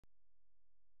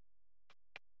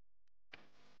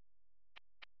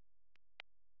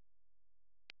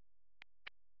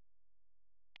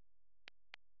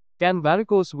Can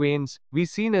varicose veins be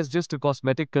seen as just a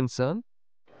cosmetic concern?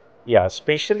 Yeah,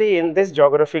 especially in this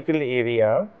geographical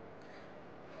area,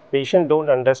 patients don't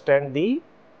understand the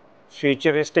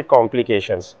futuristic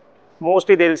complications.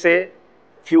 Mostly they'll say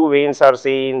few veins are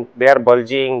seen, they are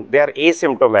bulging, they are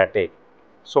asymptomatic.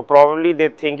 So probably they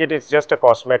think it is just a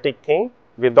cosmetic thing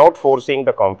without foreseeing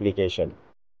the complication.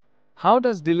 How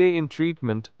does delay in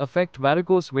treatment affect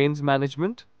varicose veins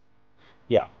management?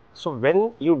 Yeah. So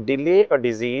when you delay a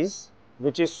disease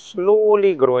which is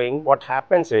slowly growing, what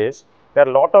happens is there are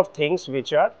a lot of things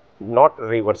which are not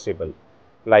reversible.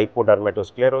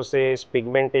 Lipodermatosclerosis,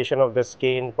 pigmentation of the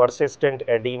skin, persistent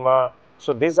edema.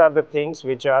 So these are the things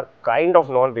which are kind of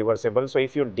non-reversible. So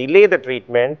if you delay the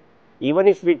treatment, even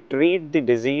if we treat the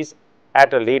disease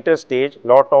at a later stage,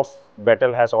 lot of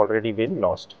battle has already been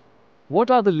lost. What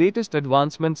are the latest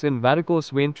advancements in varicose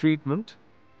vein treatment?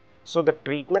 So the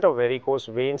treatment of varicose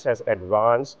veins has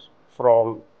advanced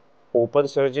from open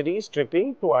surgery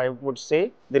stripping to, I would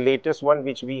say, the latest one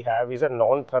which we have is a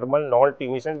non-thermal,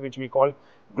 non-tumescent, which we call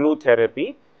glue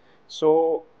therapy.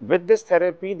 So with this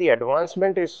therapy, the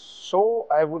advancement is so,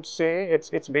 I would say,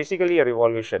 it's basically a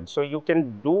revolution. So you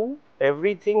can do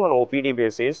everything on OPD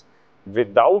basis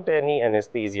without any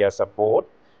anesthesia support,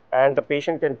 and the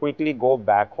patient can quickly go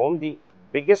back home. The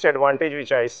biggest advantage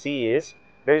which I see is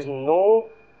there is no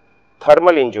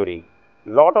thermal injury.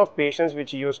 Lot of patients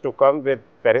which used to come with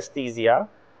paresthesia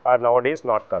are nowadays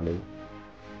not coming.